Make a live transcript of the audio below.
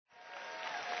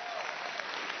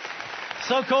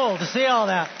so cool to see all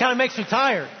that. Kind of makes me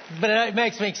tired, but it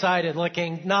makes me excited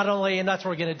looking not only, and that's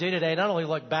what we're going to do today, not only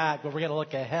look back, but we're going to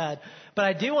look ahead. But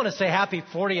I do want to say happy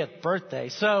 40th birthday.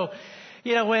 So,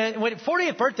 when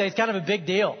 40th birthday is kind of a big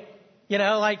deal.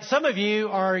 Like some of you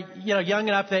are, young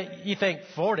enough that you think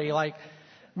 40, like,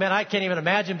 man, I can't even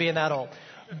imagine being that old.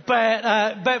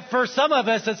 But for some of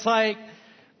us, it's like,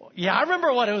 yeah, I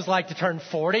remember what it was like to turn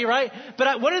 40, right?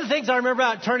 But one of the things I remember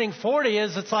about turning 40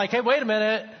 is it's like, hey, wait a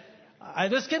minute.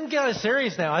 This is getting kind of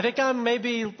serious now. I think I'm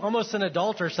maybe almost an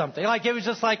adult or something. Like it was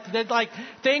just like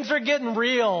things are getting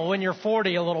real when you're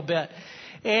 40 a little bit.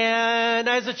 And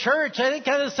as a church, I think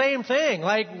kind of the same thing.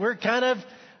 Like we're going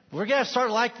to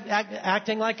start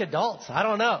acting like adults. I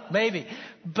don't know, maybe.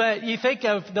 But you think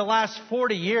of the last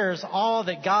 40 years, all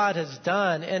that God has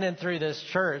done in and through this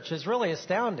church is really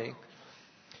astounding.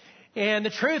 And the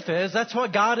truth is, that's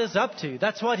what God is up to.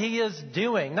 That's what He is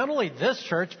doing. Not only this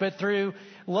church, but through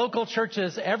local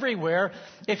churches everywhere.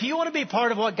 If you want to be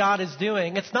part of what God is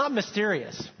doing, it's not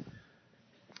mysterious.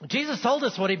 Jesus told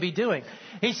us what He'd be doing.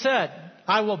 He said,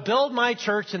 I will build my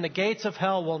church and the gates of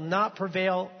hell will not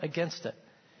prevail against it.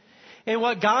 And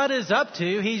what God is up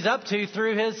to, He's up to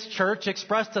through His church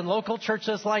expressed in local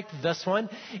churches like this one.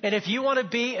 And if you want to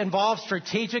be involved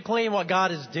strategically in what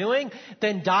God is doing,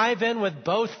 then dive in with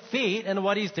both feet into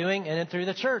what He's doing in and through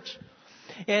the church.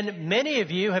 And many of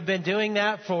you have been doing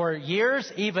that for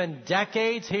years, even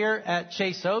decades here at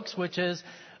Chase Oaks, which is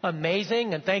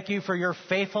amazing. And thank you for your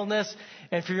faithfulness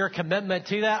and for your commitment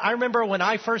to that. I remember when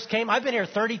I first came, I've been here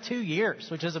 32 years,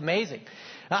 which is amazing.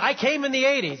 I came in the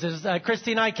 80s.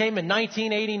 Christy and I came in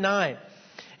 1989.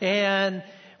 And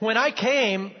when I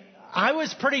came, I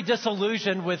was pretty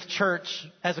disillusioned with church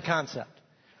as a concept.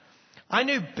 I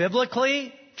knew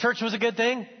biblically church was a good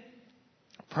thing.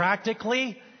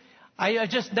 Practically, I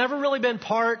just never really been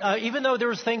part, even though there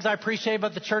was things I appreciate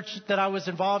about the church that I was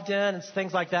involved in and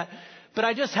things like that. But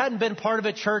I just hadn't been part of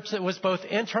a church that was both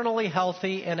internally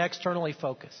healthy and externally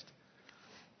focused.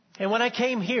 And when I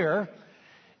came here,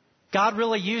 God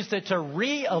really used it to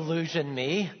re-illusion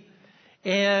me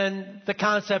in the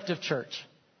concept of church.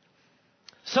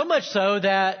 So much so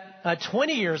that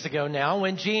 20 years ago now,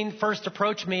 when Gene first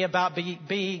approached me about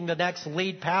being the next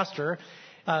lead pastor,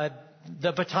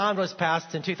 the baton was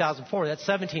passed in 2004. That's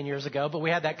 17 years ago, but we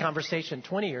had that conversation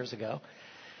 20 years ago.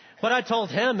 What I told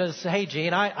him is, hey,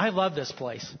 Gene, I love this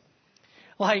place.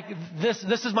 Like, this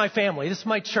is my family. This is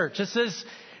my church. This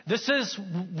is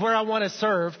where I want to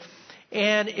serve.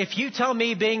 And if you tell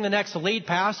me being the next lead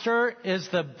pastor is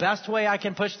the best way I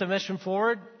can push the mission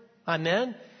forward, I'm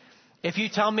in. If you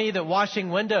tell me that washing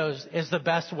windows is the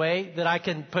best way that I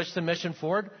can push the mission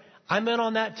forward, I'm in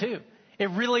on that too. It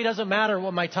really doesn't matter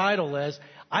what my title is.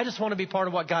 I just want to be part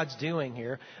of what God's doing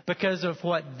here because of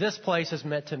what this place has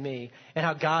meant to me and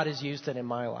how God has used it in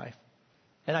my life.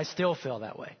 And I still feel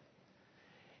that way.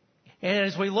 And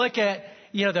as we look at,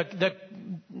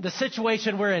 the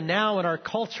situation we're in now in our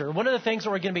culture, one of the things that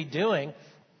we're going to be doing,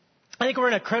 I think we're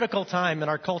in a critical time in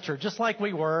our culture, just like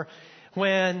we were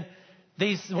when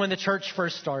the church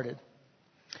first started.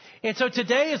 And so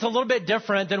today is a little bit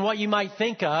different than what you might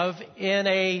think of in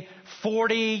a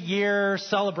 40-year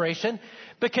celebration,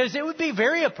 because it would be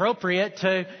very appropriate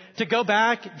to go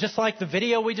back, just like the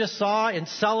video we just saw, and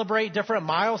celebrate different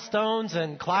milestones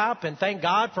and clap and thank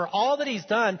God for all that He's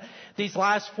done these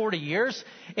last 40 years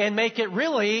and make it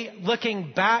really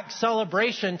looking back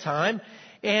celebration time.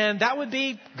 And that would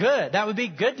be good. That would be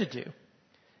good to do.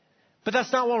 But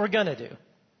that's not what we're going to do,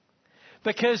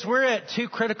 because we're at too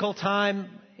critical time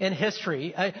in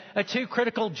history, a too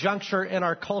critical juncture in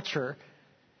our culture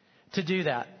to do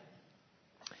that.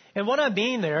 And what I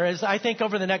mean there is I think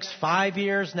over the next 5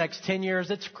 years, next 10 years,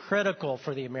 it's critical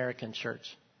for the American church.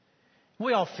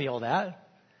 We all feel that,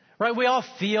 right? We all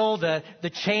feel the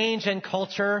change in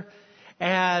culture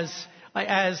as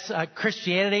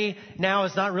Christianity now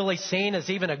is not really seen as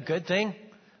even a good thing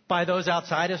by those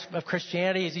outside of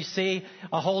Christianity, as you see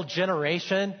a whole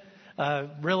generation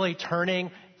really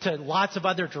turning to lots of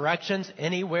other directions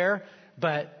anywhere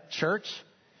but church.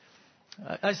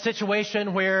 A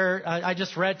situation where I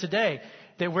just read today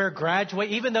that we're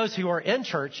even those who are in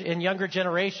church in younger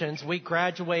generations, we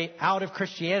graduate out of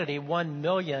Christianity 1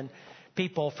 million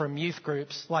people from youth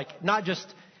groups, like not just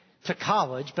to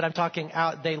college, but I'm talking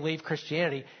out, they leave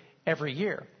Christianity every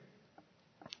year.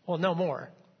 Well, no more.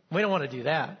 We don't want to do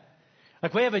that.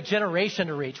 Like we have a generation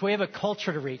to reach. We have a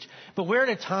culture to reach. But we're in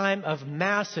a time of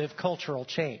massive cultural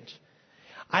change.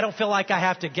 I don't feel like I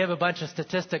have to give a bunch of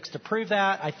statistics to prove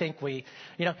that. I think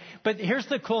but here's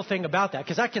the cool thing about that,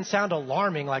 because that can sound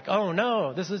alarming, like, oh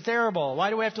no, this is terrible. Why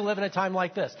do we have to live in a time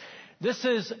like this? This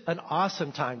is an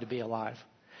awesome time to be alive.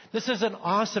 This is an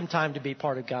awesome time to be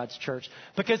part of God's church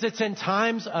because it's in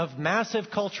times of massive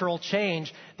cultural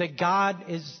change that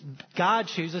God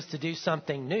chooses to do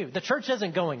something new. The church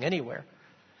isn't going anywhere.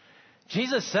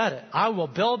 Jesus said it. I will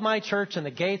build my church and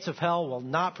the gates of hell will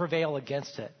not prevail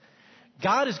against it.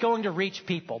 God is going to reach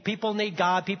people. People need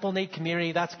God. People need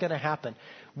community. That's going to happen.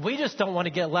 We just don't want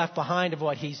to get left behind of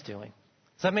what He's doing.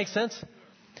 Does that make sense?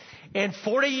 And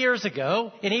 40 years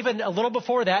ago, and even a little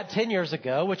before that, 10 years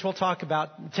ago, which we'll talk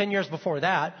about 10 years before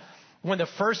that, when the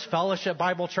first Fellowship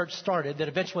Bible Church started that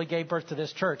eventually gave birth to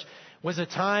this church, was a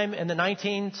time in the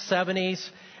 1970s,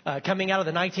 coming out of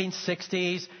the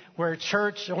 1960s,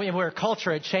 where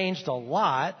culture had changed a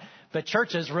lot, but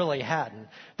churches really hadn't.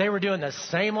 They were doing the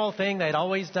same old thing they'd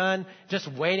always done,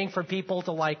 just waiting for people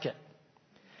to like it.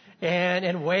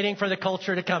 And waiting for the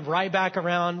culture to come right back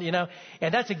around,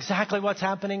 and that's exactly what's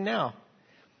happening now.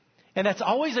 And that's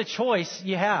always a choice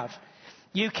you have.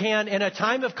 You can, in a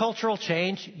time of cultural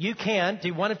change, you can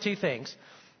do one of two things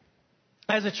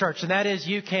as a church, and that is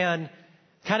you can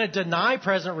kind of deny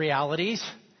present realities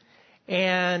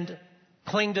and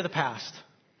cling to the past.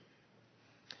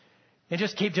 And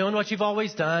just keep doing what you've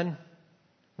always done,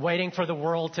 waiting for the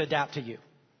world to adapt to you.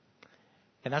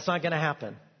 And that's not going to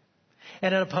happen.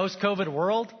 And in a post-COVID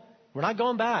world, we're not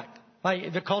going back.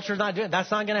 Like the culture's not doing it.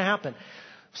 That's not going to happen.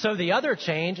 So the other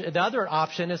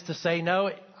option is to say,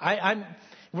 no,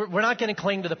 we're not going to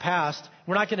cling to the past.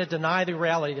 We're not going to deny the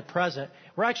reality of the present.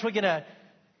 We're actually going to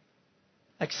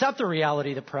accept the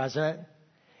reality of the present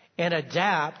and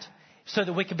adapt so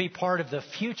that we can be part of the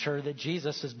future that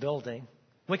Jesus is building.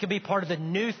 We can be part of the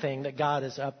new thing that God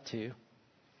is up to.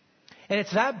 And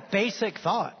it's that basic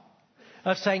thought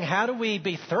of saying, how do we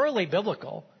be thoroughly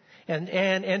biblical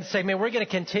and say, man, we're going to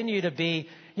continue to be,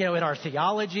 in our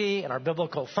theology and our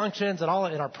biblical functions and all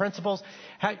in our principles.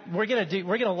 We're going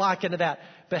to lock into that.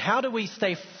 But how do we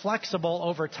stay flexible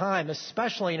over time,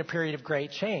 especially in a period of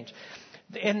great change?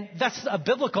 And that's a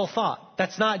biblical thought.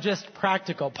 That's not just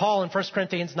practical. Paul in 1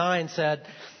 Corinthians 9 said,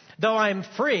 though I am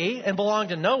free and belong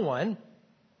to no one,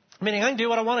 meaning I can do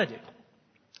what I want to do.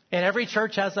 And every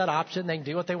church has that option. They can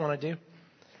do what they want to do.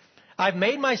 I've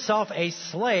made myself a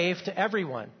slave to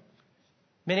everyone.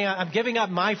 Meaning I'm giving up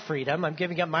my freedom. I'm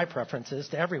giving up my preferences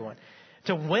to everyone.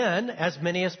 To win as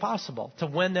many as possible. To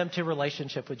win them to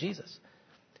relationship with Jesus.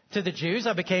 To the Jews,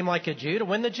 I became like a Jew to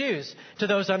win the Jews. To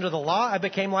those under the law, I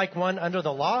became like one under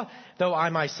the law, though I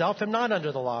myself am not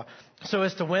under the law, so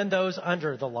as to win those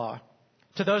under the law.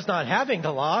 To those not having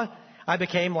the law, I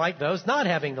became like those not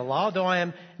having the law, though I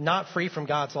am not free from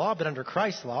God's law, but under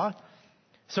Christ's law,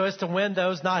 so as to win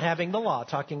those not having the law,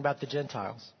 talking about the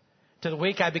Gentiles. To the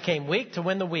weak I became weak to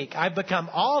win the weak. I've become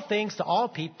all things to all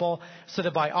people, so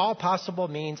that by all possible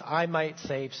means I might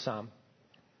save some.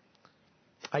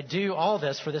 I do all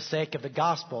this for the sake of the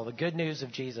gospel, the good news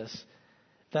of Jesus,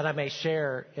 that I may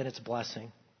share in its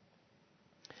blessing.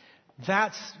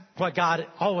 That's what God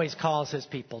always calls His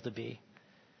people to be.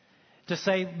 To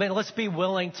say, man, let's be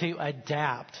willing to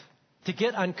adapt, to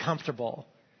get uncomfortable.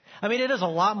 I mean, it is a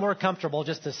lot more comfortable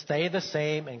just to stay the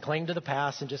same and cling to the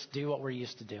past and just do what we're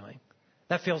used to doing.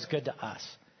 That feels good to us.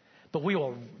 But we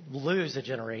will lose a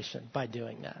generation by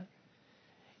doing that.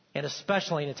 And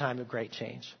especially in a time of great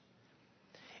change.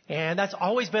 And that's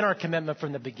always been our commitment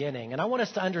from the beginning. And I want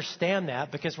us to understand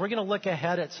that because we're going to look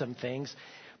ahead at some things.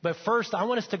 But first, I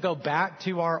want us to go back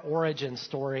to our origin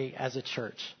story as a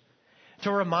church.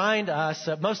 To remind us,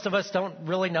 most of us don't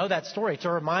really know that story,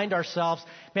 to remind ourselves,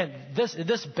 man,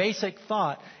 this basic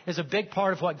thought is a big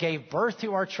part of what gave birth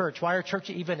to our church, why our church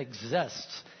even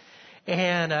exists.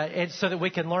 And so that we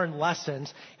can learn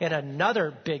lessons in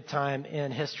another big time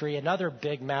in history, another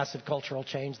big, massive cultural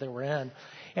change that we're in.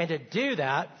 And to do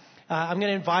that, I'm going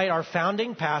to invite our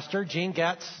founding pastor, Gene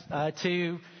Getz,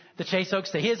 to the Chase Oaks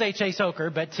stage. He is a Chase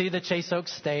Oaker, but to the Chase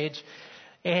Oaks stage.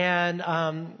 And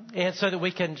so that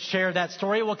we can share that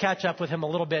story. We'll catch up with him a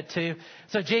little bit too.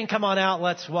 So Gene, come on out.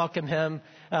 Let's welcome him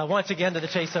once again to the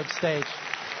Chase Oaks stage.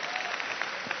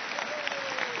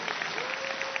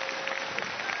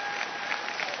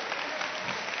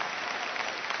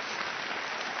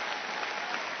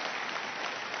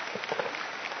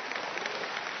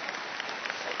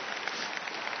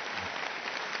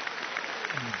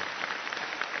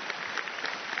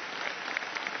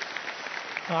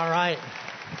 All right.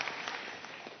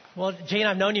 Well, Gene,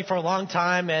 I've known you for a long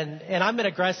time, and I'm an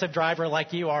aggressive driver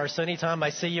like you are, so anytime I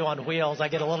see you on wheels, I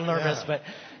get a little nervous. Yeah.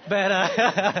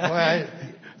 But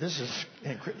this is,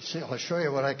 see, I'll show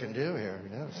you what I can do here.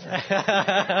 Yes.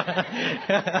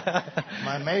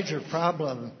 My major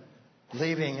problem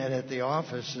leaving it at the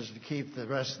office is to keep the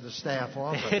rest of the staff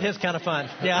off of It is kind of fun.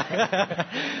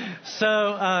 Yeah.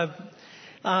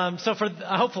 So for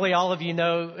hopefully all of you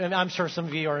know, and I'm sure some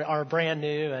of you are brand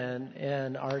new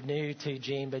and are new to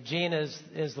Gene, but Gene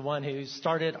is the one who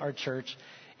started our church,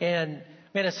 and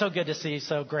man, it's so good to see you,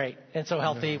 so great and so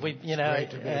healthy.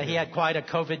 He had quite a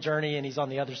COVID journey, and he's on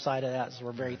the other side of that, so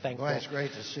we're very thankful. Well, it's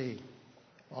great to see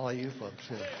all of you folks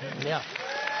here. Yeah.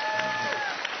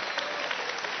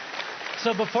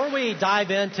 So before we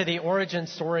dive into the origin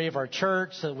story of our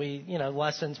church, so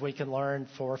lessons we can learn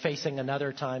for facing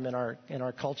another time in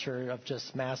our culture of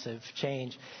just massive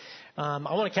change, I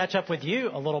want to catch up with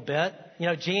you a little bit.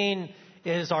 Gene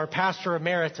is our pastor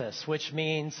emeritus, which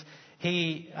means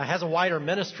he has a wider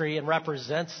ministry and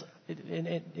represents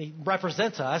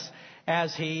us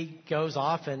as he goes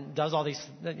off and does all these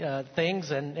things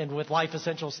and with Life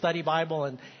Essentials Study Bible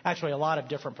and actually a lot of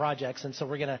different projects. And so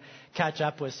we're going to catch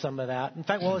up with some of that. In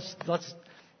fact,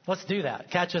 let's do that.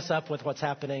 Catch us up with what's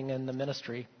happening in the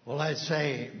ministry. Well, I'd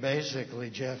say basically,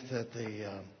 Jeff, that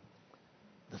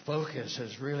the focus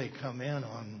has really come in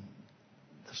on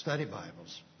the study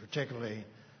Bibles, particularly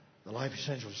the Life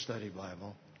Essentials Study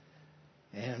Bible.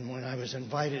 And when I was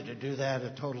invited to do that,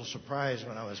 a total surprise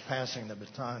when I was passing the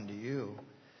baton to you,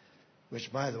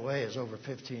 which, by the way, is over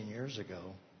 15 years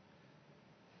ago.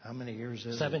 How many years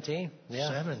is 17. it? 17.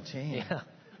 Yeah. 17. Yeah.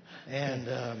 And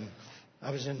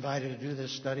I was invited to do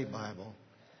this study Bible.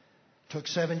 Took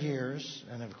 7 years,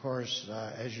 and of course,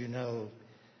 as you know,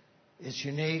 it's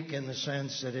unique in the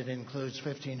sense that it includes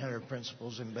 1,500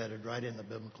 principles embedded right in the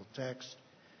biblical text.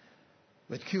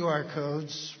 With QR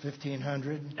codes,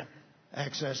 1,500.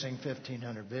 Accessing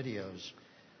 1,500 videos.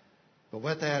 But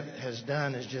what that has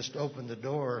done is just opened the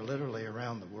door literally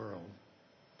around the world.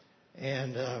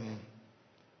 And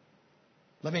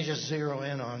let me just zero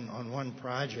in on one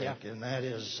project, and that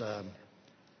is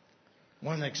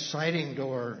one exciting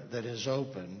door that is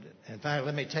opened. In fact,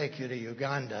 let me take you to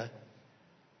Uganda,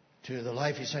 to the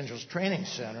Life Essentials Training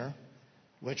Center,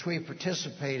 which we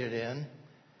participated in,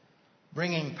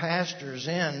 bringing pastors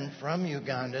in from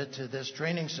Uganda to this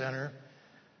training center,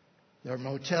 their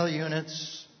motel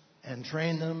units, and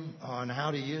train them on how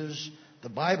to use the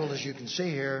Bible. As you can see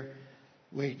here,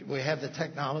 we have the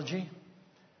technology,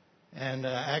 and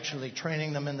actually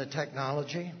training them in the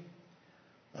technology.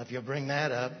 If you bring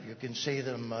that up, you can see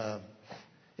them.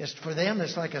 For them,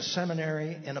 it's like a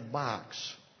seminary in a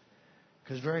box,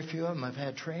 because very few of them have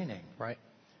had training. Right.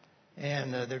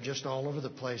 And they're just all over the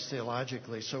place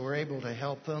theologically. So we're able to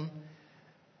help them.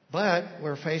 But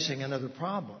we're facing another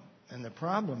problem. And the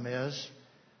problem is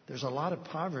there's a lot of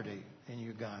poverty in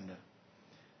Uganda.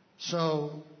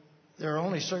 So there are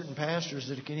only certain pastors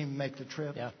that can even make the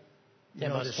trip to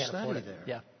study there.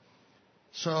 Yeah.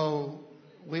 So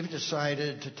we've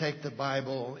decided to take the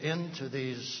Bible into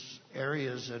these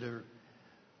areas that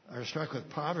are struck with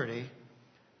poverty,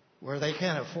 where they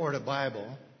can't afford a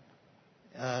Bible,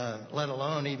 let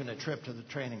alone even a trip to the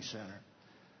training center.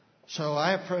 So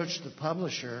I approached the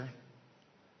publisher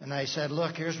and I said,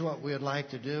 look, here's what we'd like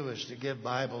to do is to give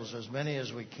Bibles, as many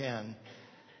as we can,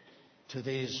 to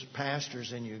these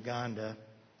pastors in Uganda.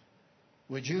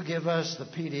 Would you give us the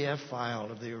PDF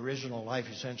file of the original Life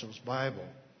Essentials Bible?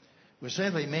 Which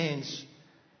simply means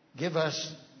give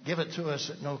it to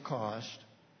us at no cost,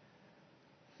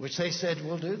 which they said,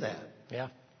 we'll do that. Yeah.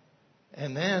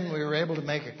 And then we were able to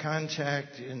make a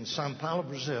contact in São Paulo,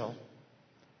 Brazil,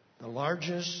 the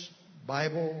largest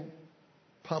Bible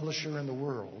publisher in the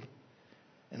world,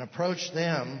 and approach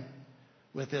them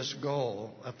with this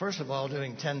goal of, first of all,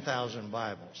 doing 10,000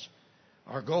 Bibles.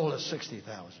 Our goal is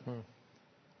 60,000.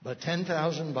 But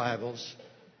 10,000 Bibles.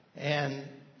 And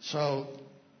so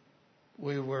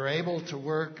we were able to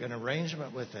work an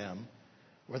arrangement with them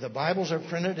where the Bibles are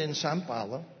printed in São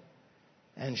Paulo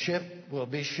and will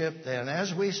be shipped then.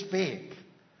 As we speak,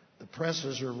 the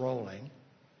presses are rolling,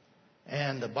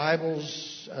 and the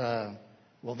Bibles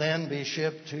will then be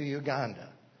shipped to Uganda.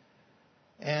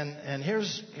 And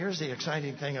here's the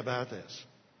exciting thing about this.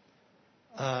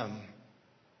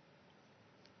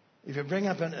 If you bring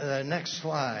up the next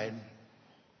slide,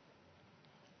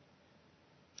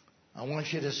 I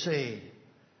want you to see,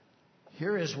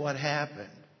 here is what happened.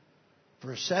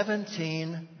 For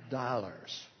 $17,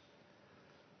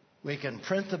 we can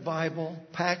print the Bible,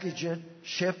 package it,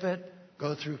 ship it,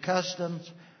 go through customs,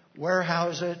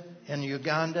 warehouse it in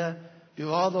Uganda, do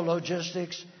all the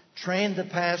logistics, train the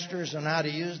pastors on how to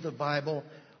use the Bible,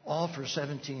 all for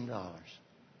 $17.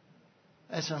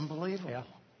 That's unbelievable. Yeah.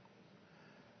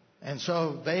 And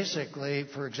so basically,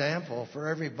 for example, for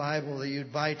every Bible that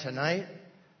you'd buy tonight,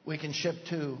 we can ship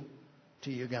two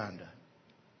to Uganda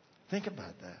Think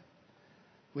about that.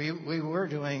 We were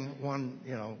doing one,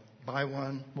 buy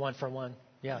one. 1 for 1.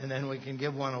 Yeah. And then we can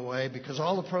give one away because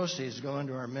all the proceeds go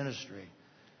into our ministry.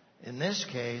 In this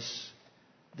case,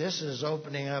 this is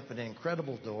opening up an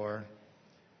incredible door.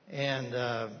 And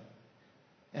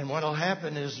what will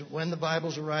happen is when the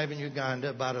Bibles arrive in Uganda,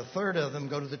 about a third of them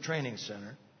go to the training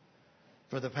center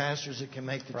for the pastors that can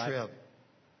make the trip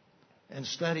and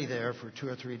study there for 2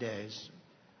 or 3 days.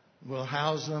 We'll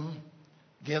house them,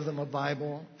 give them a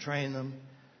Bible, train them.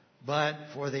 But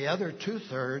for the other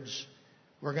 2/3,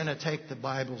 we're going to take the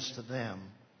Bibles to them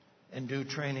and do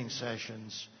training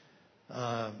sessions.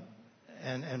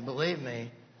 And believe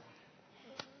me,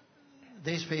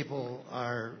 these people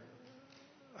are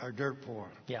dirt poor.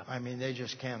 Yeah. I mean, they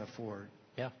just can't afford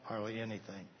hardly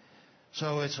anything.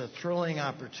 So it's a thrilling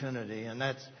opportunity, and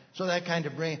that's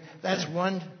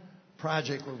one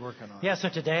project we're working on. Yeah, so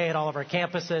today at all of our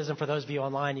campuses, and for those of you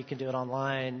online, you can do it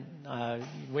online.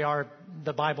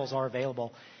 The Bibles are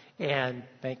available, and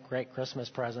make great Christmas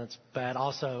presents. But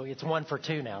also, it's 1 for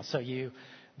 2 now. So you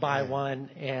buy one,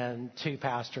 and 2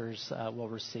 pastors will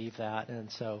receive that,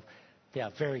 and so. Yeah,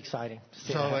 very exciting.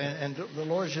 So, and the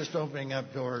Lord's just opening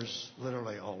up doors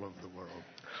literally all over the world.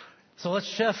 So let's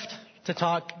shift to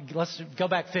talk. Let's go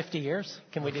back 50 years.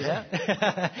 Can we do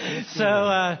that?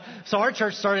 So our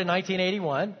church started in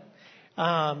 1981.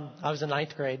 I was in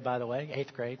 9th grade, by the way,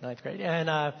 8th grade, 9th grade,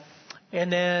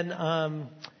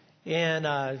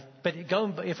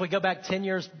 if we go back 10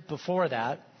 years before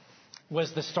that,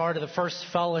 was the start of the first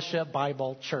Fellowship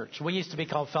Bible Church. We used to be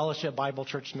called Fellowship Bible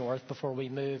Church North before we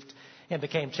moved and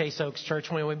became Chase Oaks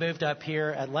Church. When we moved up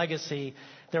here at Legacy,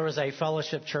 there was a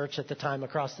Fellowship Church at the time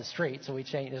across the street. So we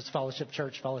changed, it was Fellowship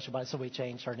Church, Fellowship Bible, so we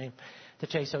changed our name to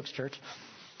Chase Oaks Church.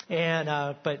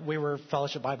 But we were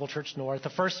Fellowship Bible Church North. The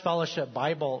first Fellowship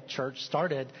Bible Church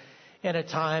started in a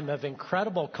time of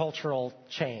incredible cultural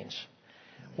change,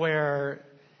 where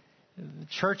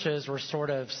churches were sort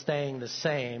of staying the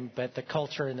same, but the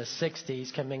culture in the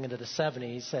 60s coming into the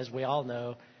 70s, as we all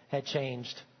know, had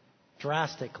changed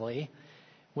drastically,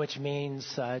 which means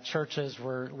a lot of churches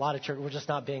were just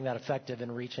not being that effective in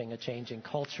reaching a changing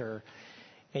culture.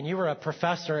 And you were a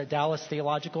professor at Dallas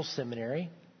Theological Seminary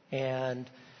and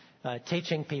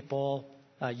teaching people,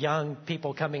 young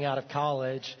people coming out of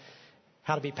college,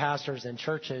 how to be pastors in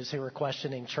churches who were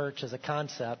questioning church as a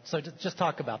concept. So just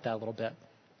talk about that a little bit.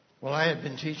 Well, I had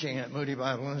been teaching at Moody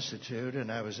Bible Institute,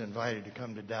 and I was invited to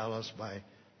come to Dallas by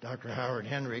Dr. Howard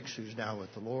Hendricks, who's now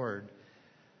with the Lord.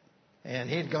 And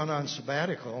he'd gone on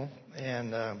sabbatical,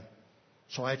 and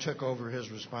so I took over his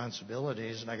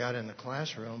responsibilities, and I got in the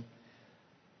classroom.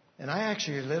 And I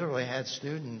actually literally had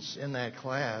students in that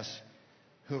class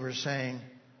who were saying,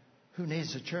 who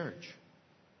needs a church?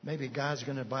 Maybe God's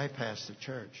going to bypass the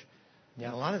church. Yeah.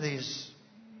 And a lot of these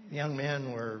young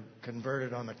men were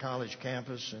converted on the college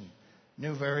campus and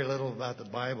knew very little about the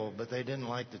Bible, but they didn't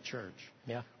like the church.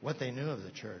 Yeah. What they knew of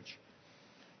the church.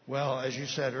 Well, as you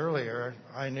said earlier,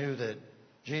 I knew that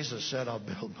Jesus said, I'll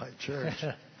build my church.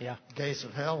 Yeah. The gates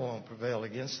of hell won't prevail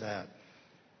against that.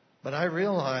 But I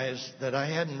realized that I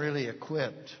hadn't really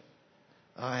equipped,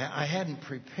 I hadn't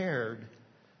prepared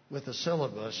with the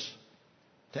syllabus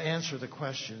to answer the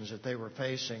questions that they were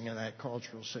facing in that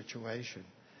cultural situation.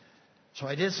 So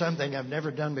I did something I've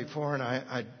never done before, and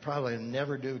I'd probably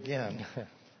never do again.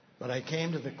 But I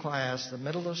came to the class the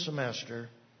middle of the semester,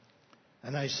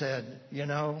 and I said,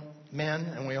 men,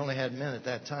 and we only had men at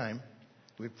that time.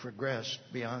 We've progressed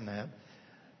beyond that.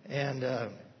 And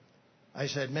I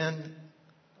said, men,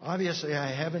 obviously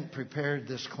I haven't prepared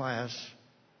this class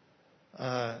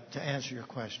to answer your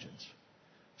questions.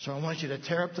 So I want you to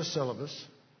tear up the syllabus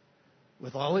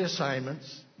with all the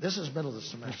assignments. This is middle of the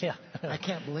semester. Yeah. I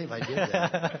can't believe I did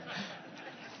that.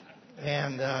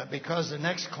 And because the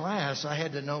next class, I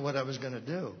had to know what I was going to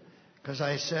do. Because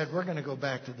I said, we're going to go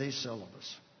back to these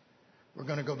syllabus. We're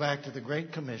going to go back to the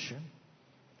Great Commission.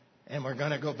 And we're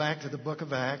going to go back to the book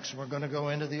of Acts. We're going to go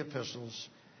into the epistles.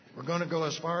 We're going to go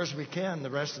as far as we can the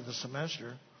rest of the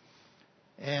semester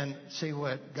and see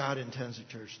what God intends the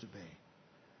church to be.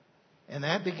 And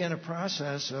that began a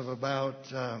process of about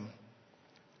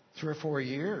 3 or 4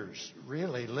 years,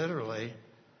 really, literally.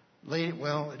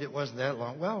 Well, it wasn't that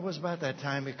long. Well, it was about that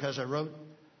time because I wrote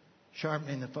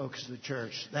Sharpening the Focus of the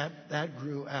Church. That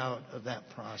grew out of that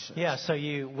process. Yeah, so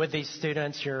you, with these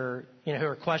students, who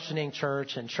are questioning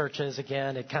church and churches,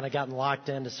 again, had kind of gotten locked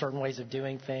into certain ways of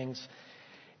doing things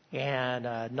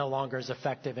and no longer as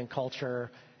effective in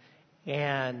culture.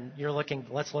 And you're looking,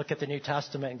 let's look at the New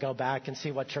Testament and go back and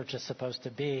see what church is supposed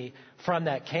to be. From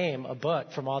that came a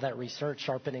book from all that research,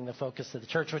 Sharpening the Focus of the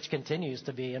Church, which continues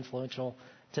to be influential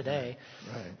today.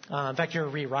 Right. In fact, you're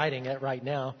rewriting it right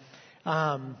now.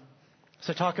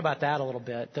 So talk about that a little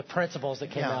bit, the principles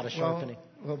that came out of sharpening.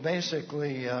 Well,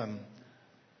 basically,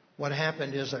 what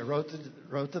happened is I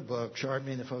wrote the book,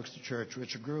 Sharpening the Focus of Church,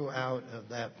 which grew out of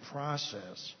that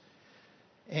process.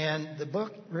 And the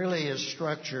book really is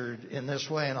structured in this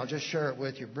way, and I'll just share it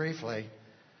with you briefly.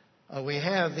 We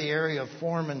have the area of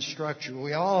form and structure.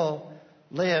 We all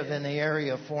live in the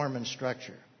area of form and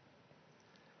structure.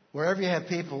 Wherever you have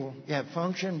people, you have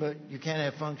function, but you can't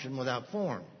have function without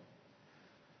form.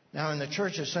 Now, in the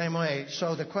church, the same way.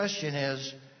 So the question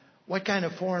is, what kind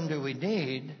of form do we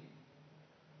need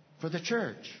for the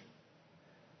church?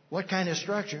 What kind of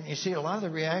structure? And you see, a lot of the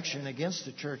reaction against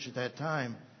the church at that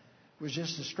time was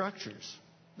just the structures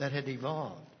that had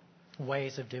evolved.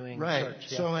 Ways of doing right. church.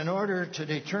 Yeah. So in order to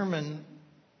determine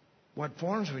what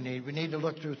forms we need to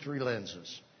look through three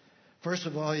lenses. First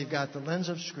of all, you've got the lens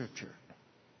of Scripture,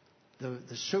 the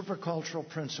supercultural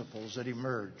principles that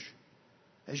emerge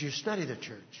as you study the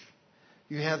church.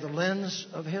 You have the lens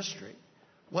of history.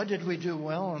 What did we do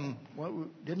well and what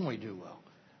didn't we do well?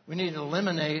 We need to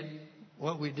eliminate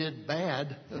what we did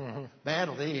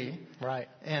badly, right,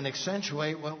 and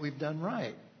accentuate what we've done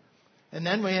right. And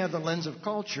then we have the lens of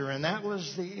culture, and that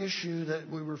was the issue that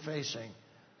we were facing,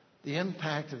 the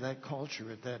impact of that culture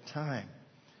at that time.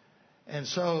 And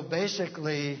so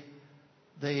basically,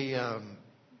 the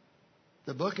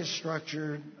book is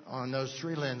structured on those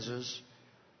three lenses,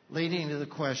 leading to the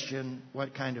question,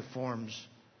 what kind of forms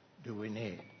do we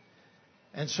need?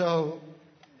 And so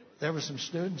there were some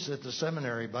students at the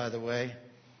seminary, by the way,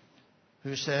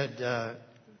 who said,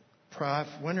 Prof,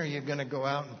 when are you going to go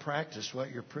out and practice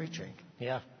what you're preaching?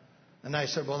 Yeah. And I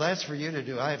said, well, that's for you to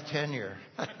do. I have tenure.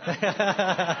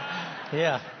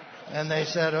 Yeah. And they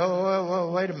said,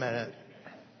 oh, wait a minute.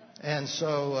 And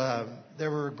so there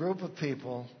were a group of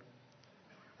people,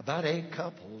 about 8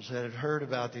 couples, that had heard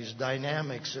about these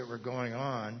dynamics that were going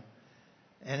on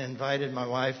and invited my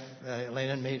wife, Elaine,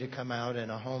 and me to come out in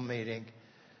a home meeting.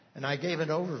 And I gave an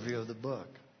overview of the book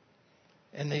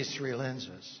in these three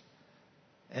lenses.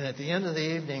 And at the end of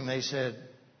the evening, they said,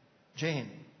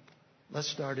 Gene, let's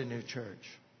start a new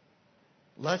church.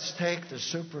 Let's take the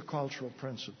supercultural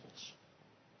principles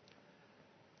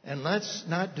and let's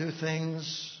not do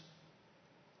things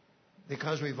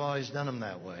because we've always done them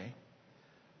that way.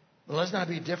 But let's not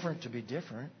be different to be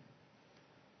different.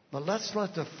 But let's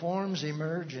let the forms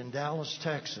emerge in Dallas,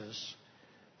 Texas,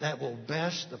 that will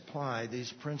best apply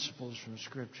these principles from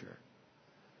Scripture.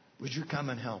 Would you come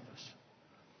and help us?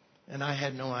 And I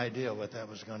had no idea what that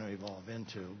was going to evolve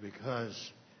into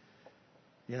because,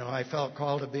 I felt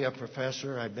called to be a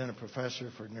professor. I've been a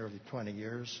professor for nearly 20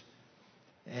 years.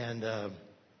 And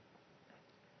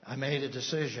I made a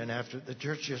decision after the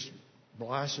church just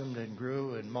blossomed and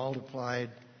grew and multiplied.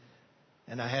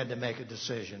 And I had to make a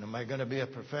decision. Am I going to be a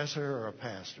professor or a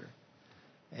pastor?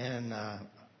 And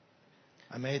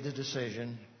I made the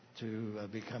decision to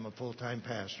become a full-time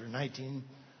pastor in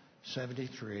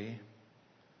 1973.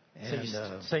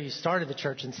 And, so you started the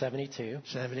church in 72.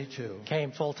 72.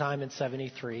 Came full-time in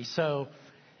 73. So,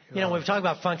 we've talked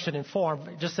about function and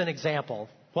form. Just an example.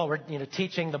 Well, we're,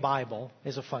 teaching the Bible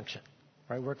is a function,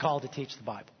 right? We're called to teach the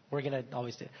Bible. We're going to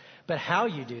always do it. But how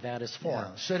you do that is form.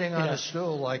 Yeah, sitting on a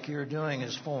stool like you're doing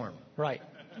is form. Right.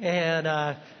 And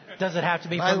does it have to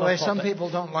be By from the way, a pulpit? some people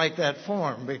don't like that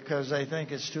form because they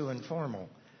think it's too informal.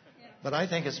 But I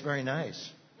think it's very nice.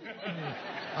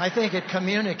 I think it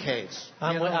communicates.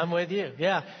 I'm with you.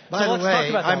 Yeah. By so the way, talk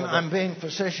about I'm being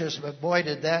facetious, but boy,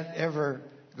 did that ever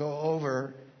go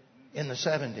over in the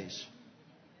 70s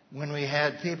when we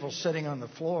had people sitting on the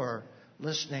floor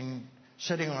listening,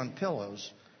 sitting on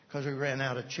pillows because we ran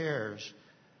out of chairs,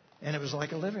 and it was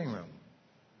like a living room.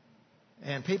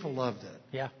 And people loved it.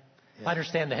 Yeah. I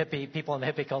understand people in the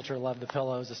hippie culture love the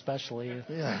pillows, especially.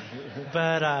 Yeah.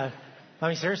 But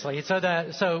seriously.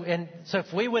 So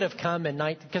if we would have come in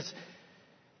because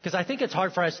I think it's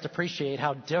hard for us to appreciate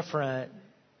how different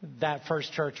that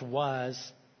first church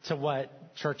was to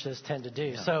what churches tend to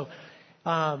do. Yeah. So,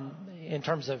 in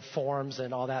terms of forms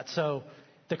and all that. So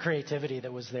the creativity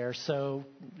that was there. So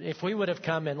if we would have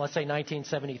come in, let's say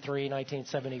 1973,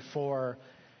 1974.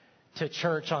 To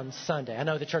church on Sunday. I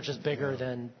know the church is bigger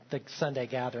than the Sunday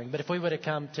gathering, but if we would have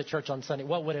come to church on Sunday,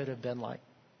 what would it have been like?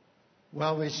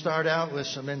 Well, we start out with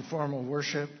some informal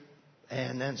worship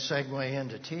and then segue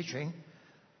into teaching.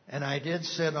 And I did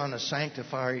sit on a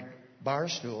sanctified bar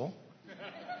stool.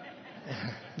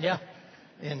 Yeah.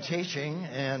 In teaching.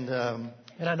 And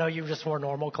I know you just wore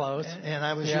normal clothes. And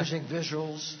I was using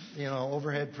visuals,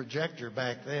 overhead projector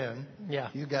back then. Yeah.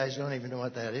 You guys don't even know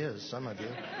what that is, some of you.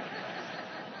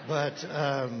 But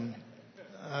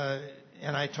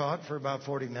and I taught for about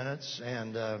 40 minutes,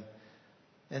 and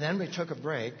then we took a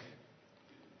break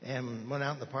and went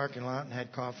out in the parking lot and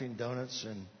had coffee and donuts,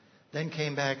 and then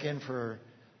came back in for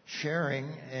sharing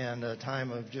and a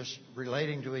time of just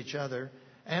relating to each other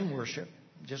and worship,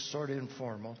 just sort of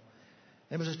informal.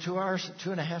 It was a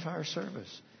 2.5-hour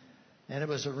service, and it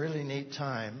was a really neat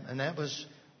time. And that was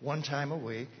one time a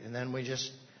week, and then we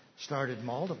just started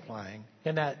multiplying.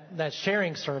 And that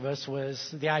sharing service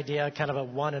was the idea, kind of a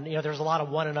one, and there's a lot of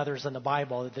one another's in the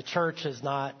Bible. The church is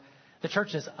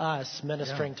us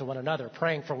ministering to one another,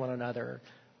 praying for one another,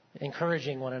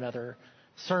 encouraging one another,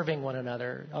 serving one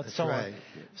another, That's so right. on.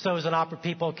 So as an opera,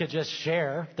 people could just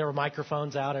share. There were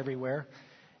microphones out everywhere.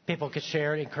 People could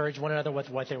share, encourage one another with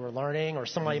what they were learning, or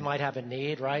somebody might have a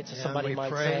need, right? So somebody we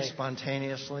might prayed say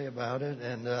spontaneously about it,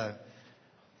 and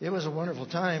it was a wonderful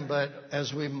time. But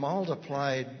as we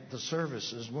multiplied the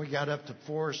services, we got up to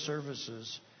 4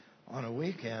 services on a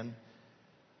weekend,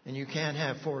 and you can't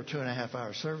have 4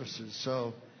 2.5-hour services.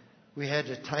 So we had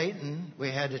to tighten,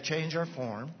 we had to change our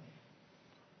form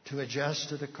to adjust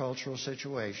to the cultural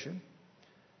situation.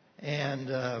 And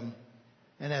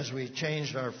as we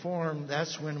changed our form,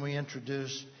 that's when we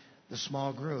introduced the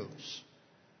small groups,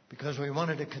 because we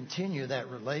wanted to continue that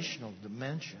relational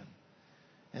dimension.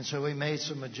 And so we made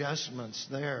some adjustments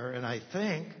there. And I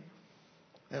think,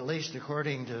 at least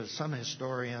according to some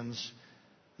historians,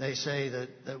 they say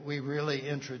that we really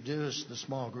introduced the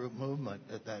small group movement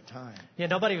at that time. Yeah,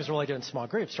 nobody was really doing small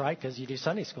groups, right? Because you do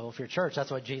Sunday school for your church.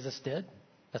 That's what Jesus did.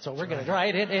 That's what we're going to do,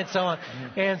 right? And so on.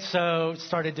 And so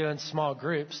started doing small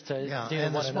groups to do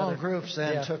and one the small another. groups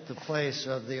then took the place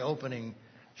of the opening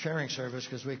sharing service,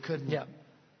 because we couldn't. Yeah.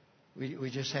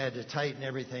 We just had to tighten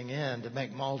everything in to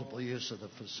make multiple use of the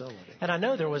facility. And I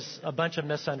know there was a bunch of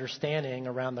misunderstanding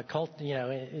around the cult,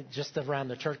 just around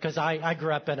the church, because I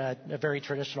grew up in a very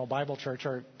traditional Bible church,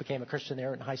 or became a Christian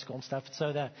there in high school and stuff.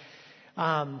 So that,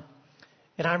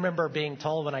 and I remember being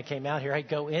told when I came out here, hey,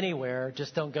 go anywhere,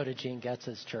 just don't go to Gene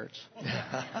Getz's church.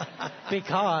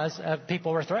 Because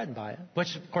people were threatened by it,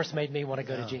 which of course made me want to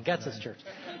go to Gene Getz's church.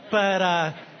 But,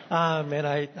 and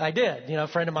I did. A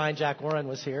friend of mine, Jack Warren,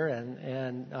 was here,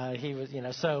 and he was,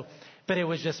 so, but it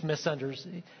was just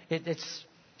misunderstood. It's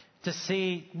to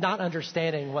see, not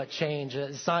understanding what change.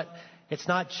 It's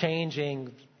not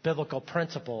changing biblical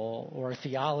principle or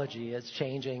theology. It's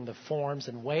changing the forms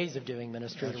and ways of doing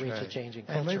ministry That's to reach right. a changing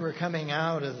culture. And we were coming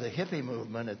out of the hippie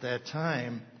movement at that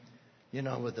time,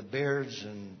 with the beards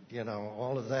and,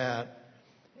 all of that.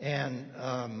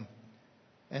 And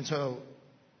so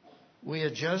we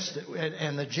adjusted,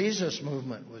 and the Jesus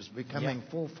movement was becoming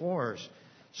full force.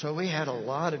 So we had a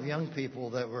lot of young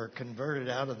people that were converted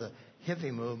out of the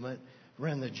hippie movement, were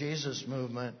in the Jesus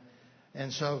movement.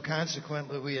 And so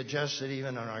consequently, we adjusted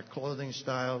even on our clothing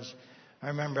styles. I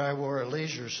remember I wore a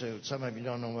leisure suit. Some of you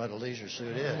don't know what a leisure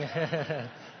suit is.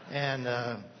 And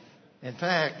in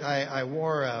fact, I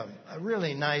wore a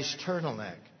really nice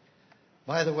turtleneck.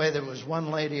 By the way, there was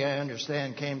one lady I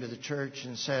understand came to the church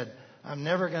and said, I'm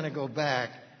never going to go back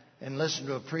and listen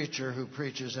to a preacher who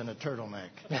preaches in a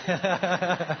turtleneck.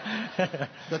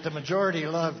 But the majority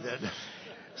loved it.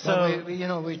 So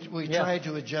we tried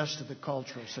to adjust to the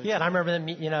cultural situation. Yeah, and I remember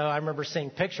them. I remember seeing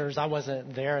pictures. I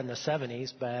wasn't there in the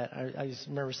 70s, but I just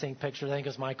remember seeing pictures. I think it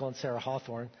was Michael and Sarah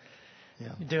Hawthorne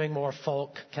doing more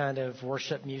folk kind of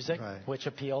worship music, which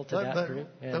appealed to that group.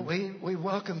 But we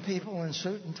welcome people in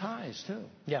suit and ties too.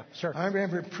 Yeah, sure. I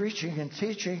remember preaching and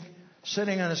teaching,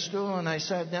 sitting on a stool, and I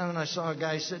sat down and I saw a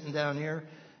guy sitting down here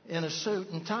in a suit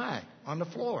and tie on the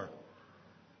floor.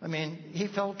 I mean, he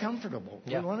felt comfortable.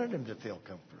 We wanted him to feel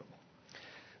comfortable.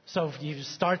 So you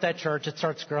start that church, it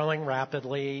starts growing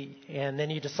rapidly, and then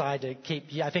you decide to keep.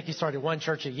 I think you started one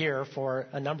church a year for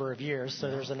a number of years. So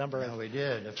there's a number of we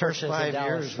did. The churches first 5 in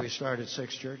Dallas. years, we started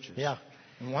 6 churches. Yeah.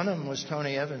 And one of them was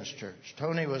Tony Evans' church.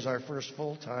 Tony was our first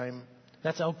full-time.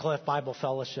 That's Oak Cliff Bible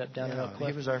Fellowship down in Oak Cliff.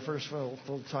 He was our first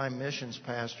full-time missions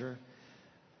pastor.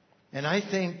 And I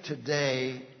think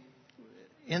today,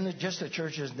 in just the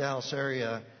churches in the Dallas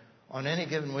area, on any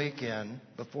given weekend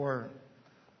before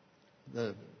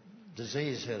the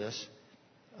disease hit us,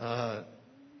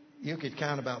 you could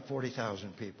count about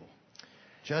 40,000 people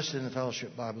just in the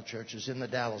Fellowship Bible churches in the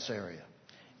Dallas area.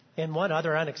 And one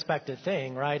other unexpected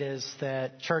thing, right, is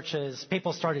that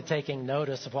people started taking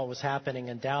notice of what was happening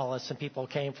in Dallas, and people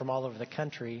came from all over the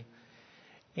country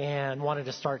and wanted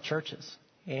to start churches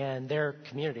and their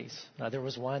communities. There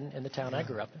was one in the town I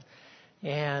grew up in.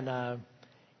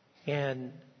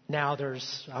 And now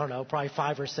there's, I don't know, probably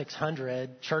 500 or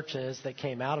 600 churches that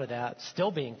came out of that,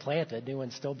 still being planted, new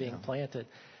ones still being planted.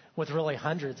 with really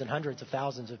hundreds and hundreds of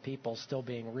thousands of people still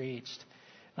being reached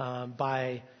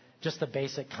by just the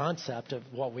basic concept of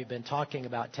what we've been talking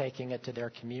about, taking it to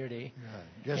their community.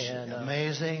 Yeah, just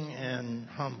amazing and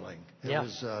humbling. It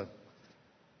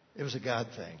was a God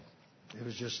thing. It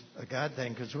was just a God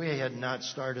thing because we had not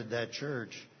started that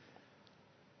church.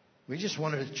 We just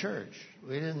wanted a church.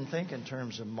 We didn't think in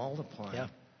terms of multiplying. Yeah.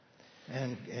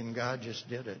 And God just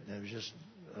did it. And it was just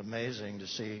amazing to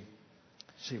see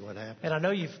what happened. And I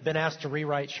know you've been asked to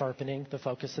rewrite Sharpening, the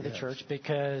focus of the church,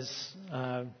 because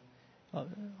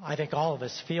I think all of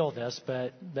us feel this,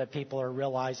 but that people are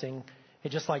realizing it,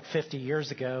 just like 50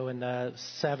 years ago in the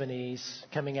 70s,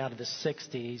 coming out of the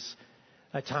 60s,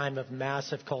 a time of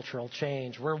massive cultural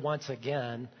change. We're once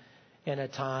again in a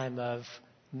time of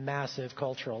massive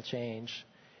cultural change,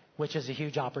 which is a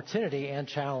huge opportunity and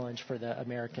challenge for the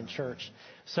American church.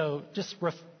 So just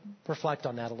reflect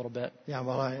on that a little bit. Yeah,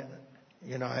 well, I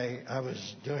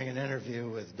was doing an interview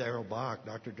with Darrell Bock,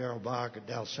 Dr. Darrell Bock at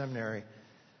Dallas Seminary,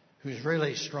 who's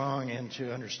really strong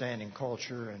into understanding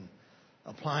culture and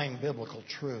applying biblical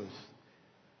truth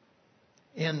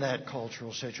in that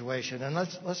cultural situation. And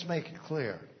let's make it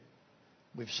clear.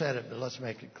 We've said it, but let's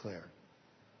make it clear.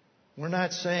 We're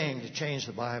not saying to change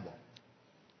the Bible.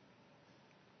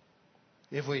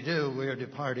 If we do, we are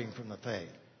departing from the faith.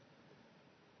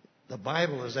 The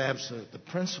Bible is absolute. The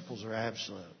principles are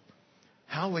absolute.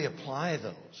 How we apply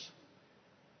those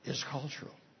is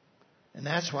cultural. And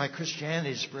that's why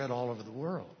Christianity is spread all over the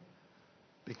world.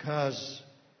 Because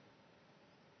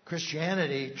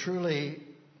Christianity, truly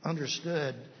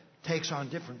understood, takes on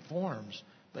different forms,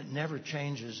 but never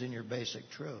changes in your basic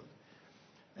truth.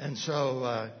 And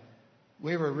so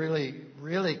we were really,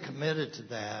 really committed to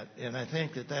that. And I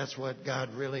think that that's what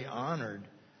God really honored,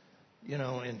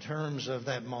 in terms of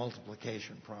that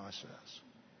multiplication process.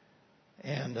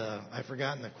 And I've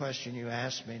forgotten the question you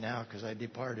asked me now because I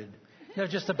departed. No,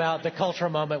 just about the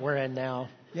cultural moment we're in now.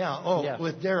 Yeah.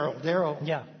 With Darrell. Darrell.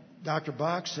 Yeah. Dr.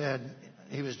 Bock said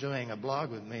he was doing a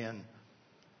blog with me, and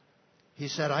he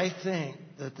said, I think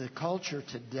that the culture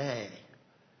today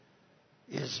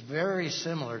is very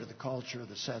similar to the culture of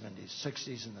the 70s,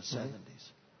 60s, and the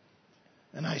 70s.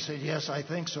 And I said, yes, I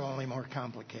think so, only more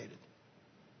complicated.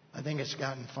 I think it's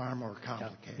gotten far more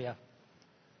complicated. Yeah.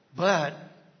 But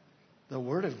the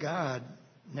Word of God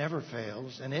never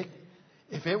fails, and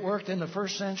if it worked in the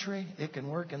first century, it can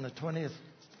work in the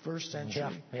 21st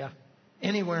century. Yeah.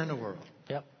 Anywhere in the world.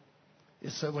 Yep.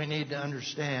 It's that we need to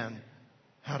understand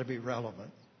how to be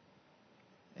relevant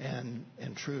and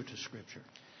true to Scripture.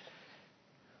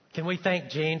 Can we thank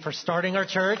Gene for starting our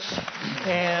church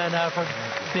and for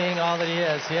being all that he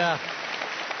is? Yeah.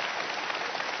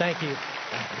 Thank you.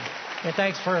 And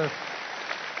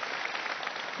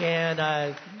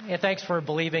thanks for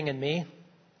believing in me.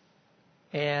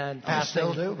 And passing.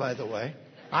 I still do, by the way.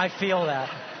 I feel that.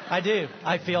 I do.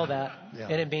 I feel that. Yeah.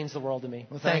 And it means the world to me.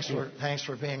 Well, Thank you. Thanks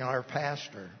for being our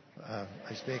pastor. I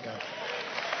speak of.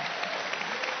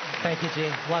 Thank you,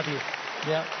 Gene. Love you.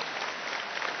 Yep.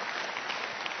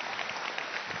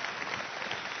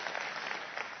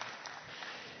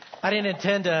 I didn't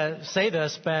intend to say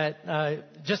this, but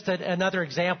just another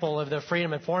example of the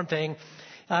Freedom Informed thing.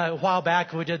 A while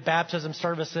back, we did baptism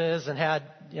services and had,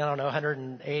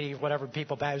 180 whatever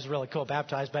people. It was really cool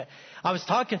baptized. But I was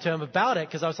talking to him about it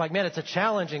because I was like, man, it's a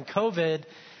challenge in COVID.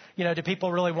 Do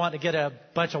people really want to get a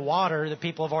bunch of water that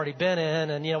people have already been in?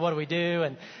 And, what do we do?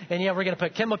 And we're going to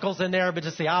put chemicals in there, but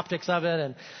just the optics of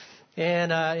it.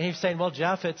 And he was saying, well,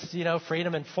 Jeff, it's,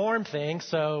 Freedom Informed thing.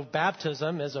 So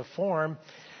baptism is a form.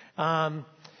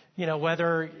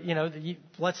 Whether,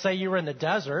 let's say you were in the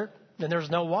desert and there's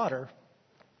no water,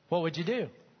 what would you do?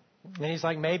 And he's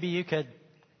like, maybe you could,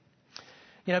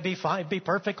 be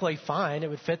perfectly fine. It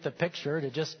would fit the picture to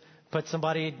just put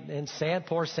somebody in sand,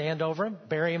 pour sand over them,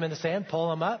 bury them in the sand, pull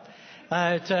them up,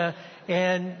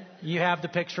 and you have the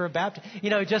picture of baptism.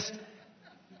 Just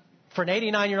for an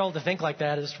 89-year-old to think like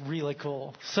that is really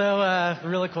cool. So,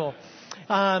 really cool.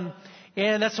 And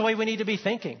that's the way we need to be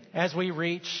thinking as we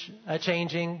reach a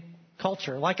changing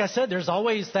culture. Like I said, there's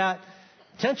always that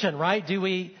tension, right?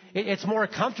 It's more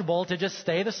comfortable to just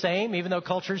stay the same, even though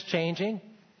culture's changing,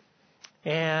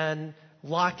 and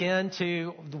lock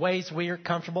into the ways we are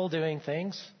comfortable doing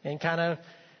things and kind of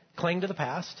cling to the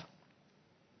past.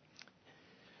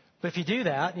 But if you do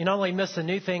that, you not only miss the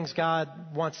new things God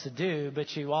wants to do,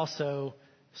 but you also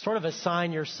sort of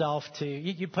assign yourself to,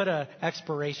 you put an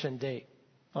expiration date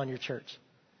on your church.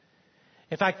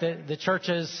 In fact, the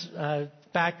churches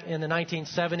back in the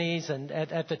 1970s and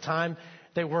at the time,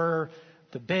 they were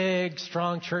the big,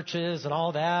 strong churches and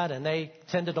all that, and they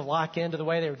tended to lock into the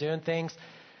way they were doing things.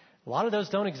 A lot of those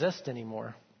don't exist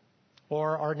anymore,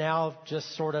 or are now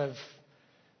just sort of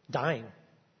dying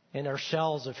in their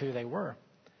shells of who they were.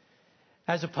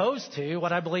 As opposed to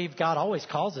what I believe God always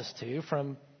calls us to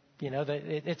from,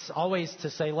 it's always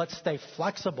to say, let's stay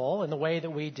flexible in the way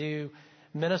that we do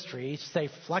ministry, stay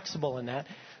flexible in that,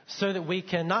 so that we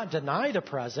can not deny the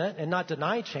present and not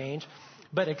deny change,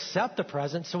 but accept the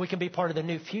present so we can be part of the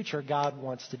new future God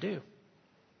wants to do.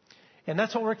 And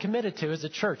that's what we're committed to as a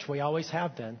church. We always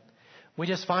have been. We